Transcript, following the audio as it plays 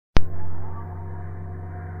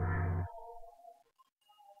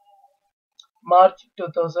March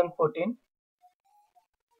 2014.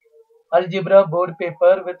 Algebra board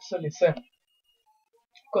paper with solution.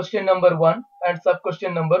 Question number 1 and sub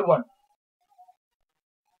question number 1.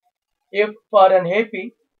 If for an AP,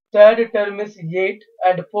 third term is 8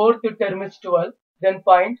 and fourth term is 12, then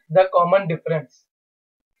find the common difference.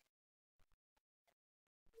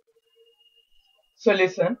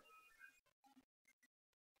 Solution.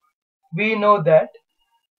 We know that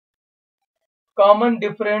common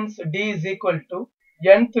difference D is equal to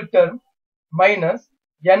nth term minus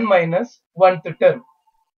n minus 1th term.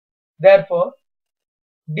 Therefore,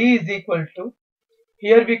 D is equal to,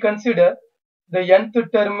 here we consider the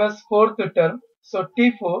nth term as 4th term, so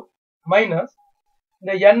T4 minus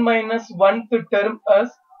the n minus 1th term as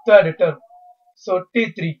 3rd term, so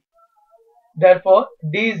T3. Therefore,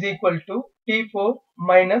 D is equal to T4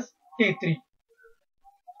 minus T3.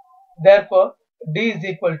 Therefore, D is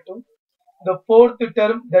equal to the 4th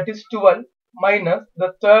term, that is 12, minus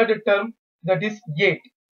the 3rd term, that is 8.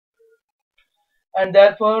 And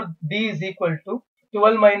therefore, D is equal to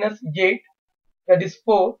 12 minus 8, that is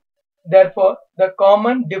 4. Therefore, the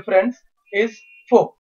common difference is 4.